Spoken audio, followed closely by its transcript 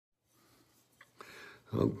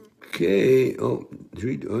Okay. Oh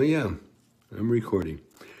yeah, I'm recording.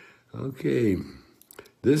 Okay.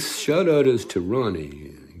 This shout out is to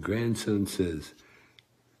Ronnie. Grandson says,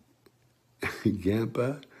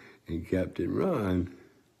 Gampa and Captain Ron.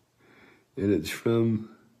 And it's from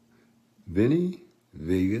Vinnie,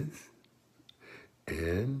 Vegas,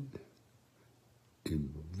 and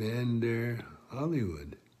Evander,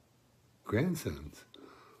 Hollywood. Grandsons.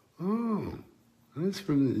 Oh, it's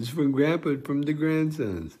from Grandpa, from the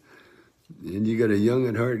grandsons. And you got a young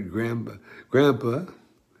at heart grandpa.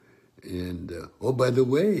 And, oh, by the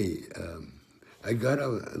way, I got a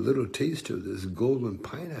little taste of this golden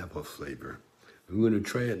pineapple flavor. I'm going to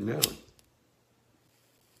try it now.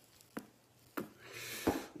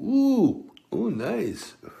 Ooh, oh,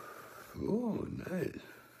 nice. Oh, nice.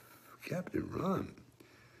 Captain Ron,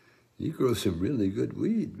 you grow some really good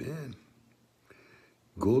weed, man.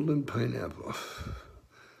 Golden pineapple.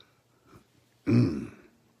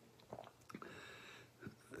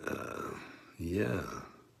 Yeah.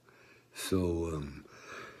 So,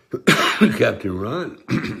 Captain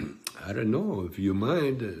Ron, I don't know if you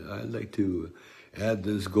mind. I'd like to add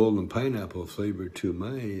this golden pineapple flavor to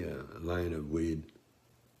my line of weed.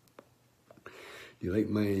 Do you like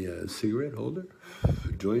my cigarette holder,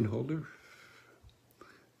 joint holder?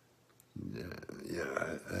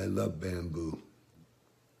 Yeah, I love bamboo.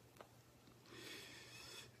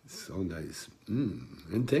 So nice.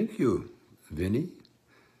 And thank you, Vinnie,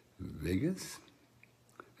 Vegas,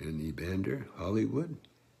 and Evander, Hollywood,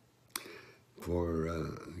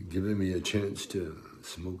 for giving me a chance to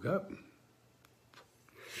smoke up.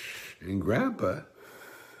 And Grandpa,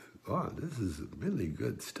 oh, this is really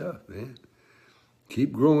good stuff, man.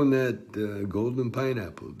 Keep growing that golden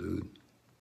pineapple, dude.